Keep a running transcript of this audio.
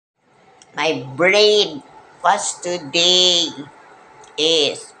My breakfast today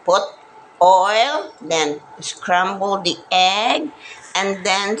is put oil, then scramble the egg, and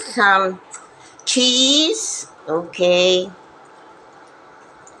then some cheese. Okay.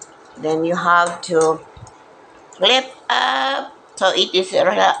 Then you have to flip up so it is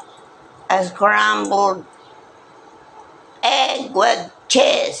a scrambled egg with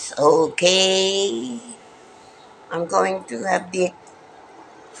cheese. Okay. I'm going to have the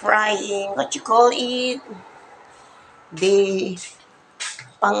frying, what you call it? The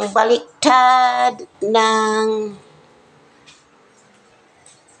pangbaliktad ng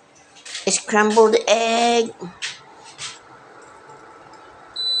scrambled egg.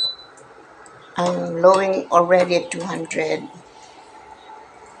 I'm lowering already at 200.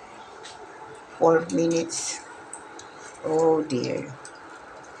 4 minutes. Oh dear.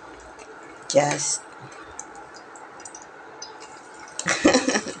 Just.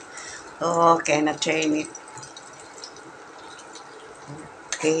 Oh, cannot turn it.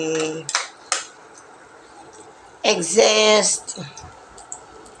 Okay. Exist.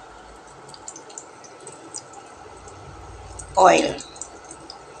 Oil.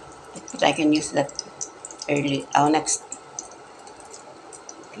 But I can use that early. Oh, next.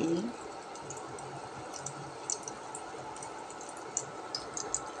 Okay.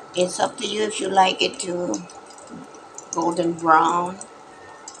 It's up to you if you like it to golden brown.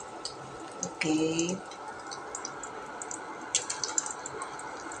 Okay.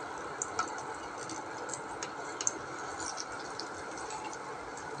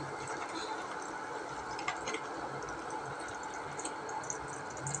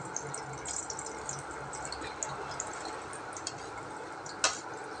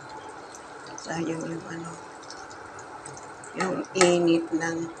 Sayang yung ano, yung init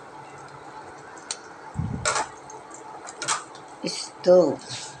ng stove.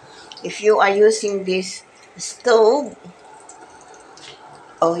 If you are using this stove,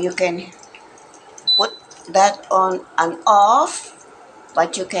 oh, you can put that on and off,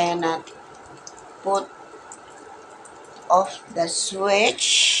 but you cannot put off the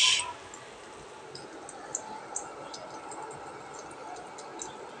switch.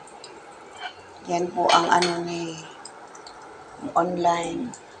 Yan po ang ano ni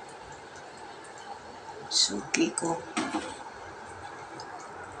online suki ko.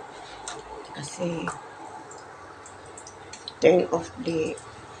 Kasi turn off the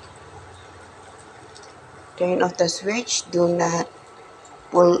switch. Do not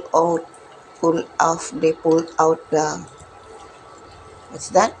pull out the what's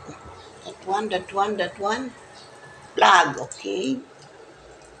that? That one plug, okay?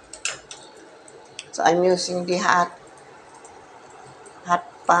 So I'm using the hot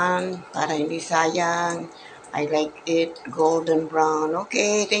pan para hindi sayang. I like it golden brown.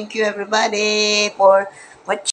 Okay, thank you everybody for